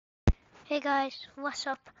Hey guys, what's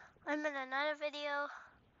up? I'm in another video.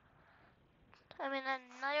 I'm in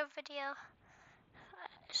another video.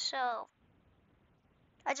 So,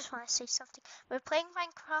 I just want to say something. We're playing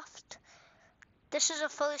Minecraft. This is a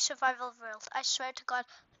fully survival world. I swear to God,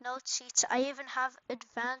 no cheats. I even have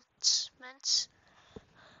advancements.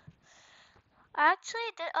 I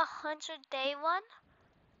actually did 100-day one.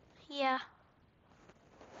 Yeah.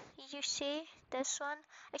 You see this one?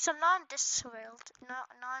 Except not on this world. Not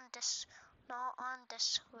on this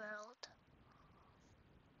world.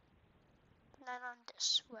 Not on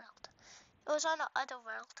this world. It was on the other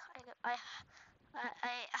world. I've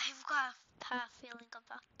got a bad feeling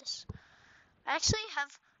about this. I actually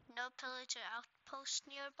have no pillager outpost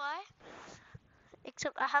nearby,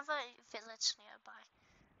 except I have a village nearby.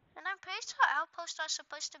 And I'm pretty sure outposts are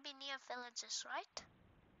supposed to be near villages, right?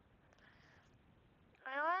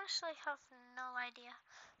 I honestly have no idea.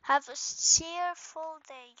 Have a cheerful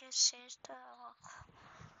day, you sister.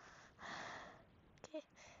 Okay,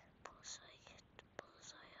 bullseye.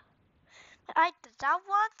 I did that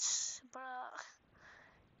once, but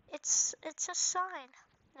it's a sign.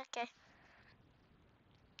 Okay.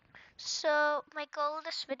 So my goal in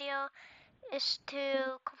this video is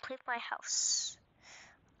to complete my house.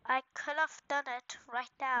 I could have done it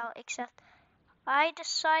right now, except I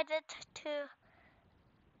decided to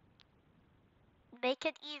make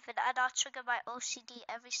it even and not trigger my OCD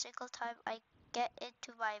every single time I get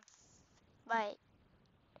into my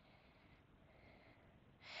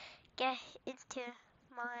get into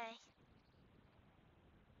my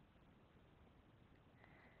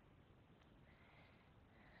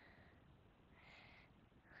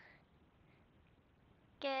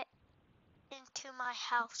get into my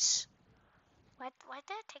house. Why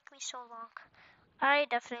did it take me so long? I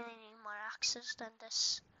definitely need more axes than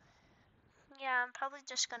this. Yeah, I'm probably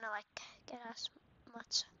just gonna get as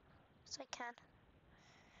much as I can.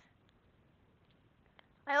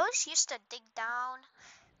 I always used to dig down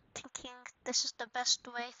thinking this is the best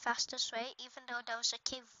way, fastest way, even though there was a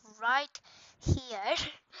cave right here.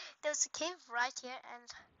 There was a cave right here,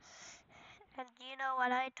 and you know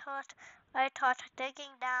what I thought? I thought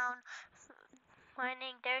digging down,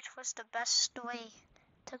 mining dirt was the best way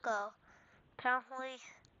to go. Apparently,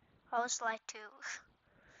 I was lied to.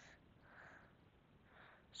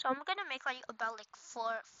 So I'm gonna make about 4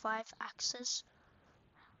 or 5 axes.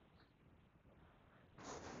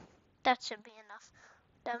 That should be enough.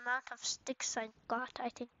 The amount of sticks I got, I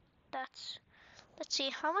think that's... Let's see,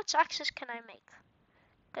 how much axes can I make?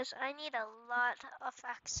 Because I need a lot of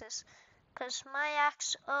axes. Because my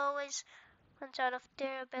axe always runs out of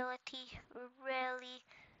durability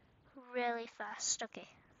really fast. Okay.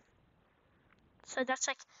 So that's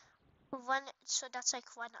like one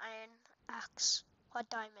iron axe or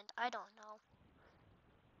diamond. I don't know.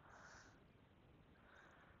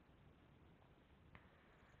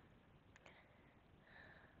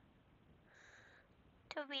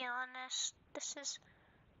 To be honest, this is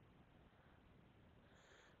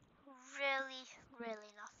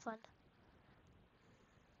really not fun.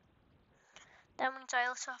 That means I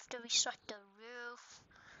also have to restart the roof.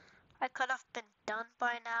 I could have been done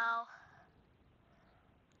by now.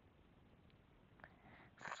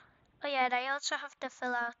 Oh yeah, and I also have to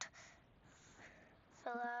fill out.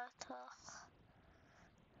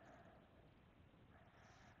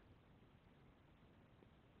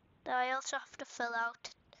 I also have to fill out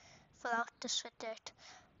this with dirt.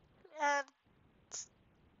 And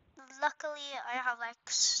luckily, I have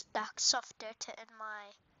stacks of dirt in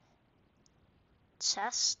my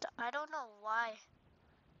chest. I don't know why.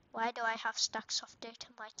 Why do I have stacks of dirt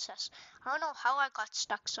in my chest? I don't know how I got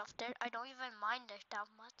stacks of dirt. I don't even mind dirt that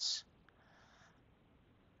much.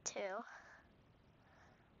 Too.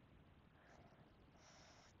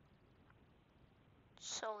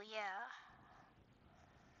 So yeah.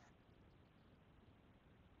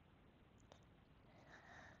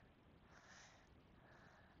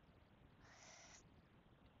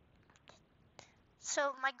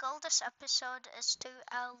 So my goal this episode is to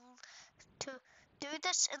do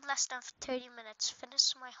this in less than 30 minutes.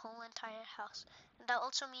 Finish my whole entire house. And that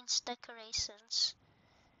also means decorations.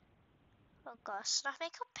 Oh gosh, should I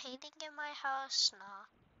make a painting in my house? Nah.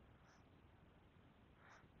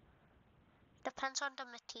 Depends on the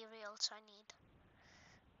materials I need.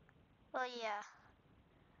 Oh yeah.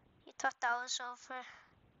 You thought that was over?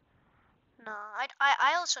 No,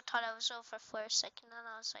 I also thought I was over for a second, and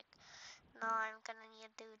I was like, no, I'm gonna need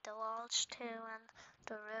to do the walls too and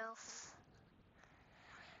the roof.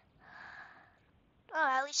 Oh,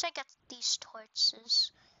 at least I got these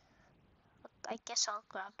torches. I guess I'll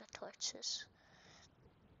grab the torches.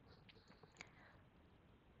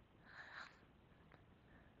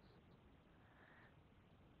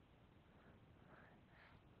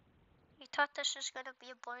 thought this was gonna be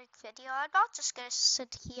a boring video. I'm not just gonna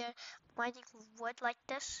sit here mining wood like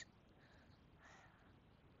this.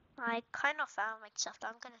 I kind of am, except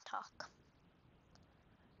I'm gonna talk.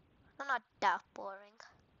 I'm not that boring.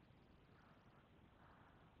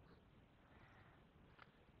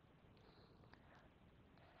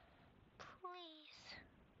 Please.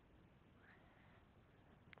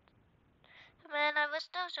 Man, I wish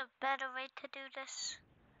there was a better way to do this.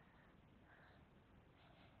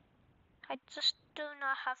 I just do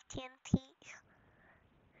not have TNT.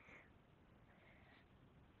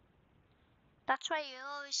 That's why you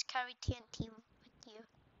always carry TNT with you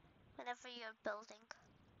whenever you're building.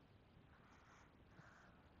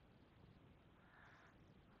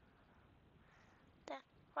 Then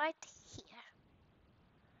right here.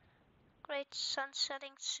 Great, sun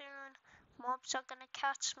setting soon. Mobs are gonna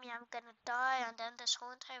catch me, I'm gonna die, and then this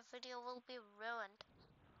whole entire video will be ruined.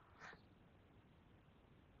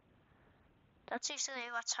 That's usually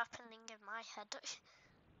what's happening in my head.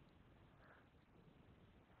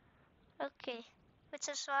 Okay, which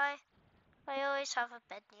is why I always have a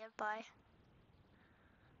bed nearby.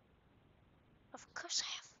 Of course I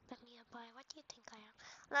have a bed nearby, what do you think I am?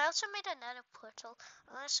 And I also made another portal.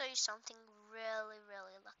 I'm gonna show you something really,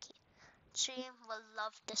 really lucky. Dream will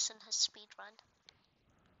love this in his speedrun.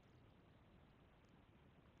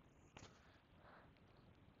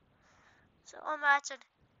 So imagine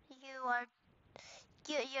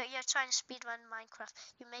you're trying to speedrun Minecraft.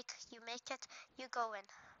 You make it, you go in.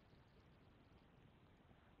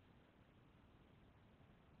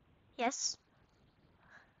 Yes.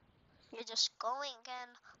 You're just going in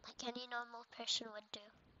like any normal person would do.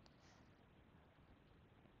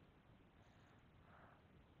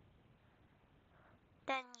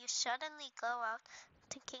 Then you suddenly go out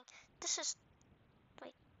thinking, this is,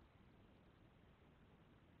 wait,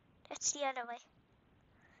 it's the other way.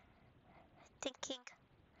 Thinking,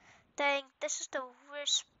 dang, this is the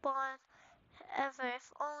worst spawn ever.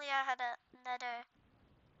 If only I had another.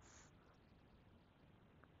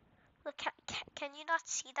 Look, can you not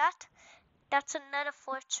see that? That's another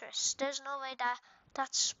fortress. There's no way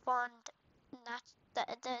that spawned.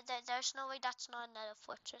 There's no way that's not another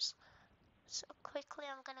fortress. So quickly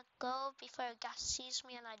I'm gonna go before a gas sees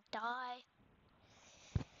me and I die.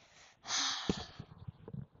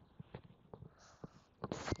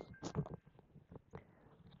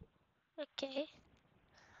 Okay.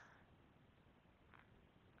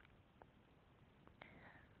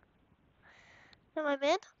 Am I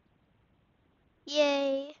in?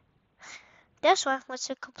 Yay. This one was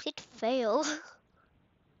a complete fail.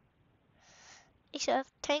 Except,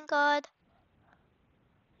 thank God,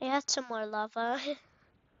 I had some more lava.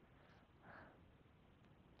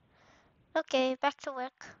 Okay, back to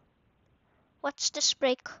work. Watch this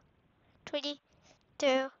break. 3,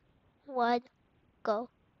 2, 1, go.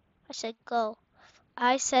 I said go.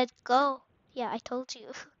 I said go. Yeah, I told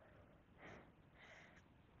you.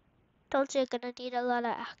 Told you you're gonna need a lot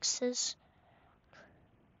of axes.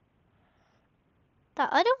 The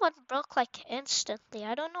other one broke like instantly.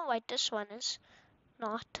 I don't know why this one is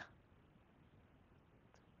not.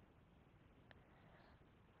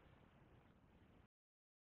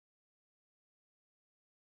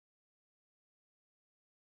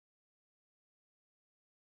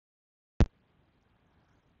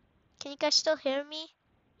 Can you guys still hear me?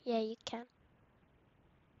 Yeah, you can.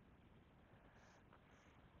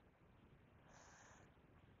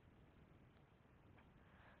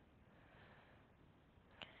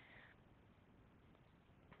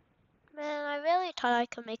 Man, I really thought I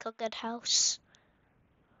could make a good house.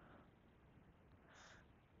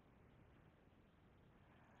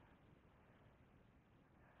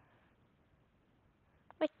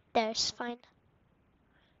 Right there's fine.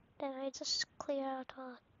 Then I just clear out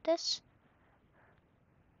all this.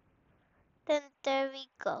 Then there we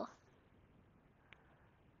go.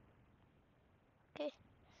 Okay,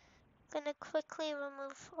 gonna quickly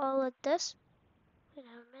remove all of this. Wait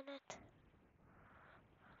a minute.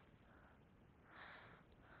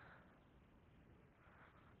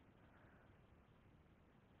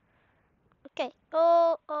 Okay.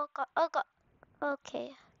 Oh god, oh god.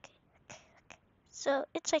 Okay. So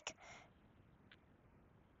it's like,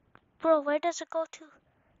 bro, where does it go to?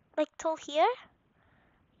 Like till here?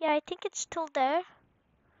 Yeah, I think it's till there.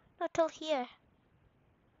 No, till here.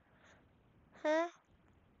 Huh?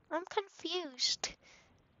 I'm confused.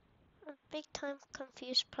 I'm big time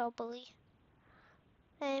confused, probably.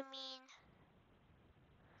 I mean,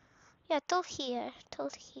 yeah, till here. Till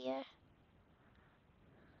here.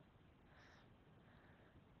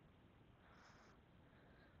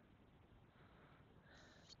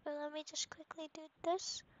 So let me just quickly do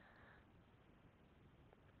this.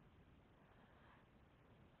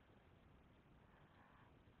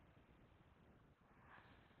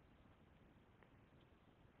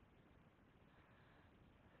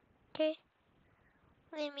 Okay.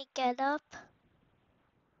 Let me get up.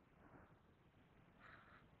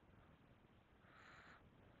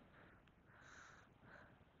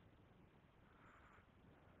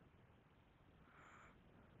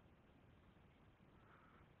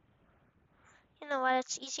 You know what?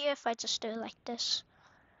 It's easier if I just do it like this.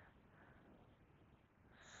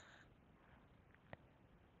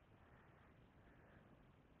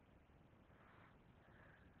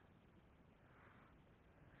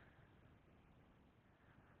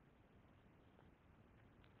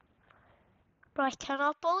 But I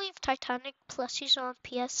cannot believe Titanic plushies on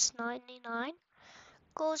PS99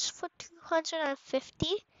 goes for 250.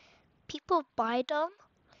 People buy them.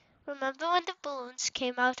 Remember when the balloons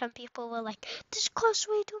came out and people were like, this costs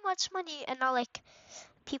way too much money, and now like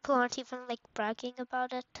people aren't even like bragging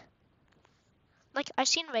about it. Like I've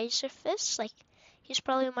seen Razorfist, like he's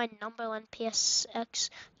probably my #1 PSX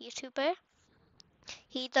YouTuber.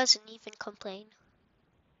 He doesn't even complain.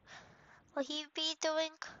 Will he be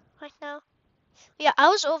doing right now? Yeah, I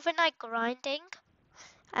was overnight grinding,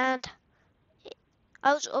 and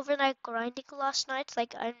I was overnight grinding last night.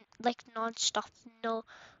 Like I'm like non-stop,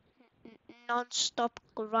 non-stop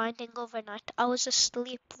grinding overnight. I was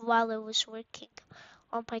asleep while I was working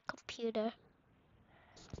on my computer.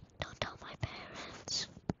 Don't tell my parents.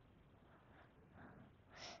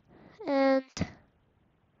 And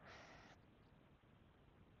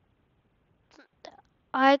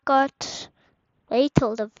I got wait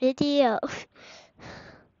till the video.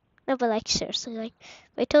 No, but like seriously, like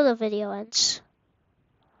wait till the video ends.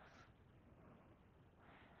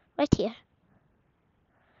 Right here.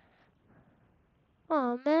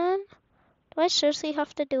 Oh man, do I seriously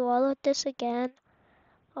have to do all of this again?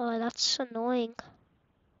 Oh, that's annoying.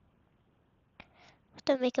 Have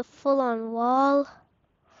to make a full-on wall.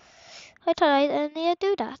 I thought I didn't need to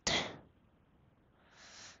do that.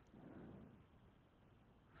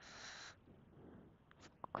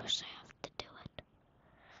 Of course I have to do it.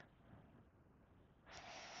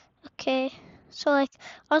 Okay, so like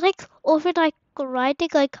I was like overnight grinding,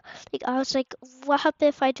 like I was like, what happens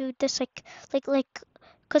if I do this, like,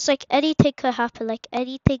 cause like anything could happen, like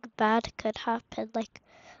anything bad could happen, like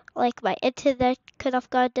my internet could have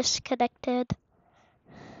got disconnected,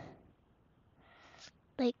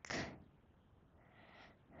 like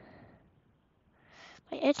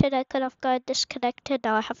my internet could have got disconnected.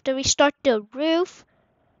 Now I have to restart the roof.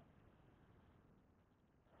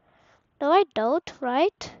 No, I don't,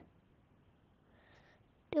 right?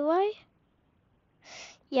 Do I?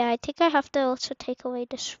 Yeah, I think I have to also take away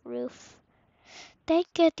this roof. Dang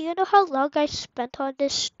it, do you know how long I spent on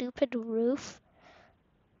this stupid roof?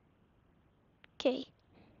 Okay,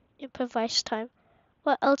 improvise time.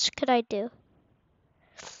 What else could I do?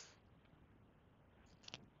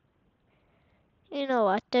 You know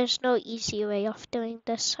what, there's no easy way of doing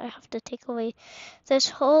this. I have to take away this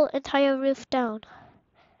whole entire roof down.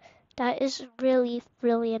 That is really,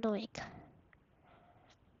 really annoying.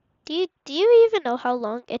 Do you even know how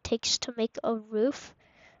long it takes to make a roof?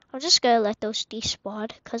 I'm just gonna let those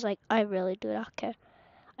despawn, cause like I really do not care.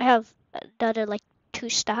 I have another like 2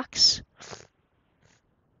 stacks.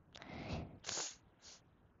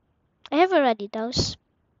 I have already those.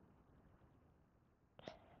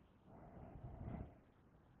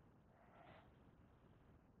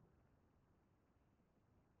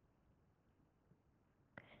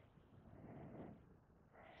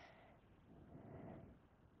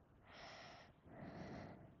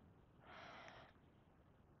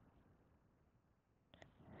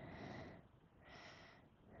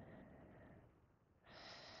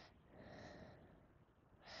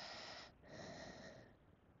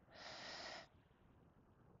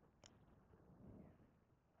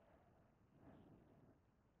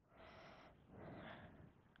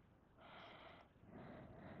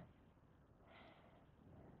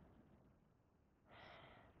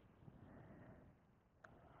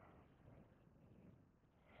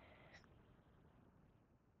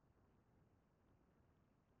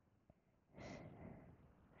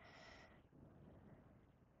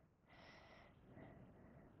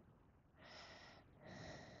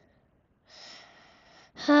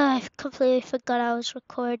 I completely forgot I was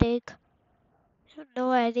recording. I have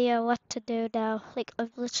no idea what to do now. Like,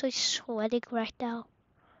 I'm literally sweating right now.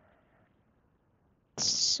 It's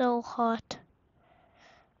so hot.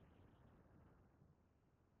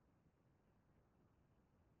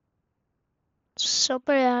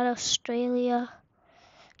 Somewhere out of Australia.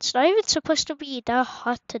 It's not even supposed to be that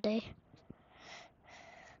hot today.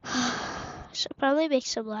 Should probably make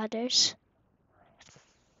some ladders.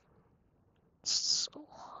 It's so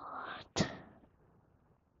hot.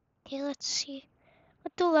 Okay, let's see.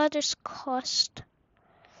 What do ladders cost?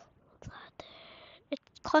 It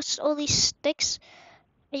costs only sticks.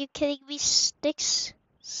 Are you kidding me? Sticks?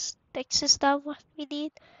 Sticks, is that what we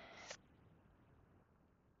need?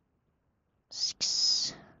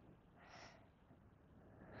 6.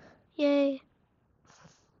 Yay.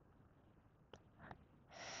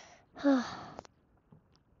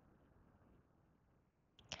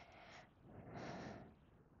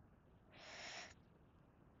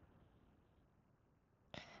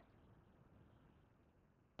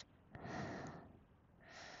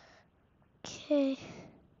 Okay.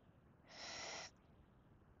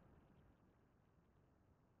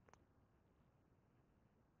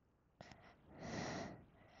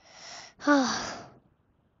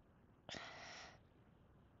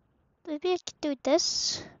 Maybe I could do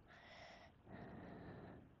this.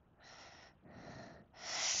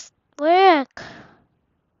 Work.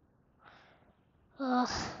 Ugh.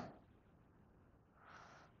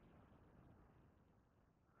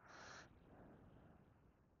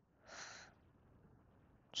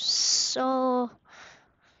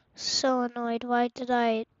 So annoyed. Why did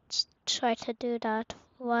I try to do that?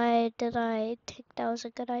 Why did I think that was a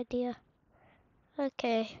good idea?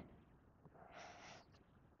 Okay.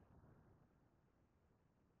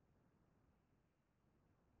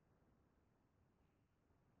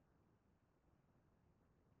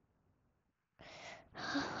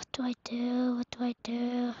 What do I do? What do I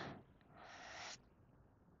do?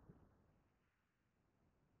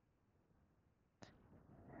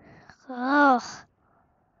 Oh.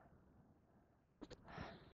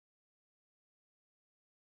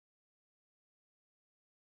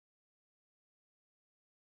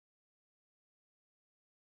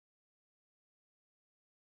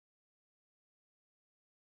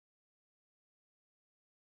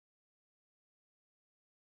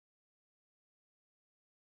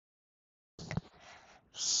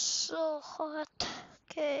 So hot.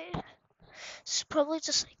 Okay. It's probably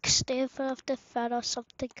just like stay in front of the fan or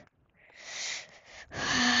something.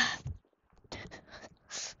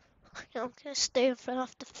 I'm gonna stay in front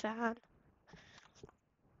of the fan.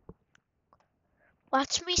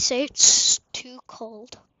 Watch me say it's too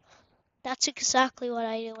cold. That's exactly what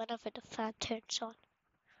I do whenever the fan turns on.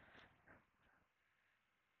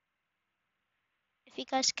 If you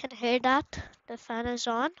guys can hear that, the fan is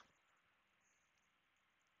on.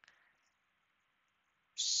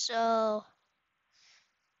 So,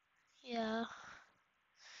 yeah.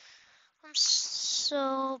 I'm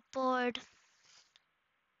so bored.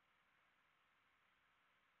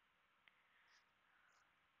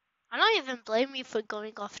 I don't even blame you for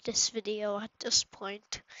going off this video at this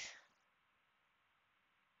point.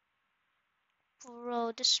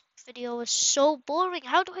 Bro, this video is so boring.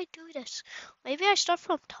 How do I do this? Maybe I start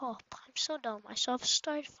from top. I'm so dumb. I should have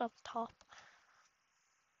started from top.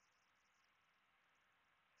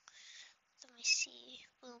 Let me see.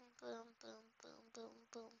 Boom, boom, boom, boom, boom,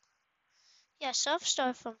 boom. Yeah, so I've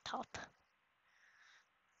started from top. Let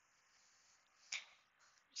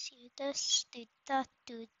me see this. Do that,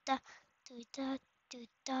 do that, do that, do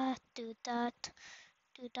that, do that,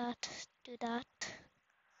 do that, do that,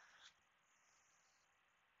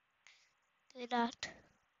 do that,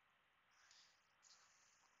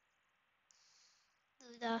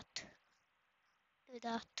 do that, do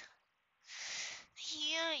that.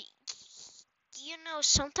 Yeah,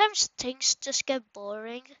 sometimes things just get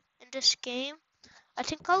boring in this game. I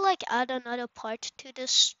think I'll like add another part to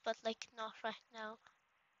this, but like not right now.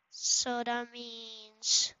 So that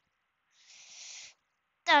means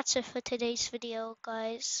that's it for today's video,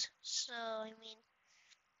 guys. So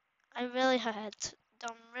I'm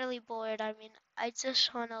really bored. I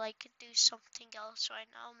just wanna like do something else right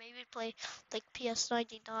now. Maybe play like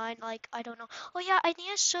PS99. Like I don't know. Oh yeah, I need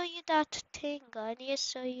to show you that thing. I need to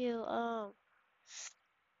show you um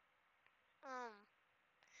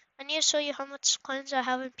I need to show you how much coins I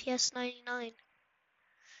have in PS99.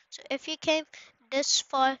 So if you came this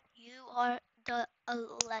far, you are a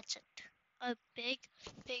legend. A big,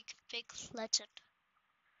 big, big legend.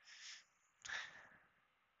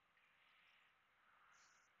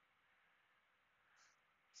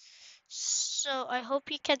 So I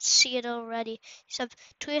hope you can see it already. So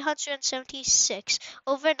 376.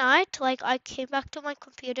 Overnight, like I came back to my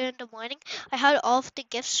computer in the morning, I had all of the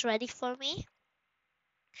gifts ready for me.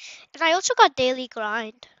 And I also got daily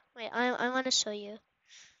grind. Wait, I want to show you.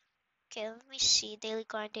 Okay, let me see. Daily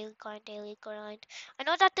grind, daily grind, daily grind. I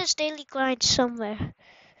know that there's daily grind somewhere.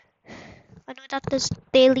 I know that there's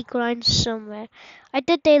daily grind somewhere. I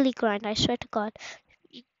did daily grind, I swear to God.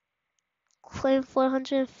 You claim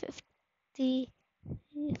 450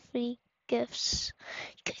 free gifts.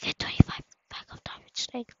 You can get 25 pack of diamonds.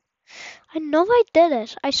 staying. I know I did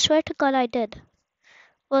it. I swear to God I did.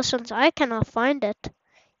 Well, since I cannot find it,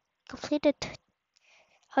 completed.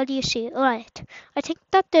 How do you see it? Alright. I think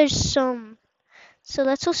that there's some. So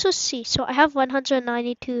let's also see. So I have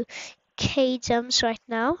 192k gems right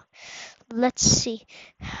now. Let's see.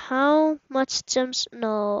 How much gems?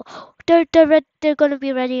 No. They're gonna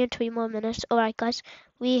be ready in 3 more minutes. Alright guys.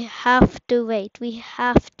 We have to wait. We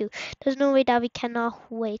have to. There's no way that we cannot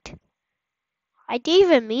wait. I didn't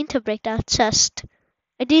even mean to break that chest.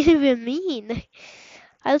 I didn't even mean.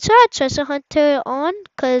 I also had Treasure Hunter on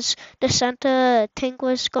because the Santa thing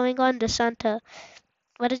was going on. The Santa,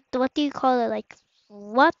 what do you call it? Like,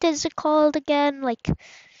 what is it called again? Like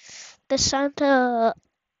the Santa,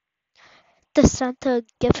 the Santa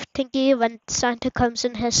gift thingy when Santa comes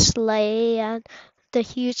in his sleigh and the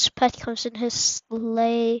huge pet comes in his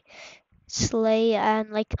sleigh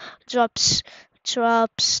and like drops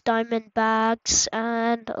diamond bags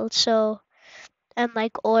and also and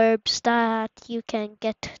like orbs that you can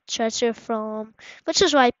get treasure from, which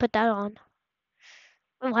is why I put that on.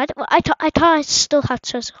 I thought I still had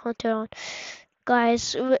Treasure Hunter on.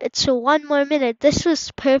 Guys, it's 1 more minute. This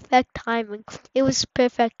was perfect timing. It was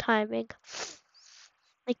perfect timing.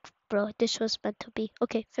 Like, bro, this was meant to be.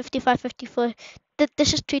 Okay, 55, 54.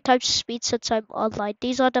 This is 3 times speed since I'm online.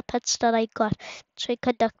 These are the pets that I got. Train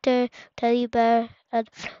Conductor, Teddy Bear, and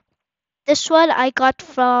this one I got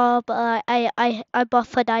from I bought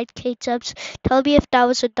for 9k gems. Tell me if that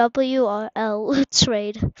was a W or L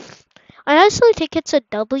trade. I honestly think it's a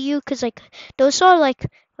W because like those are like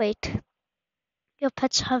wait, your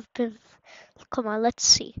pets have been. Come on, let's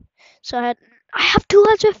see. So I have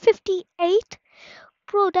 258.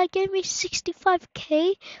 Bro, that gave me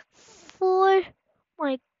 65k for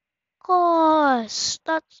my gosh.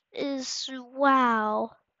 That is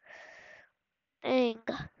wow. Dang.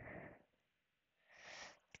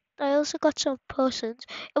 I also got some potions.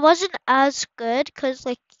 It wasn't as good because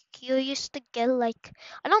like you used to get like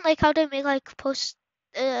I don't like how they make like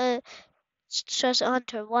uh treasure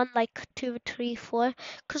hunter 1 like 2 3 4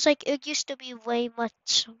 because like it used to be way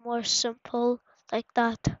much more simple like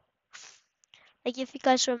that. Like if you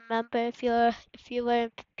guys remember if you were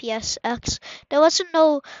in PSX, there wasn't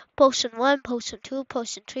no potion 1, potion 2,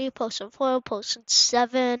 potion 3, potion 4, potion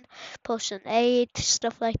 7, potion 8,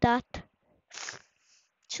 stuff like that.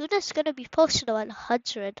 Soon it's gonna be posted on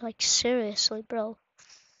 100, like seriously, bro.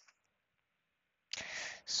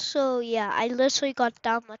 So yeah, I literally got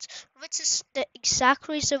that much, which is the exact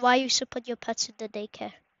reason why you should put your pets in the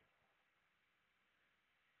daycare.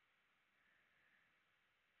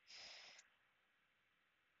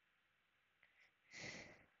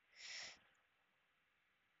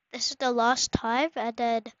 This is the last time, and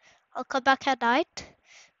then I'll come back at night,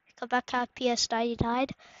 come back at PS99,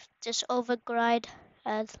 just overgrind,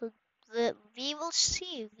 and we will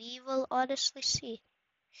see. We will honestly see.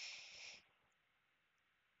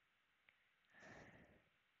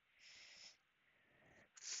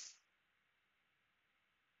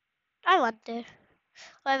 I wonder.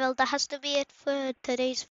 Well, that has to be it for today's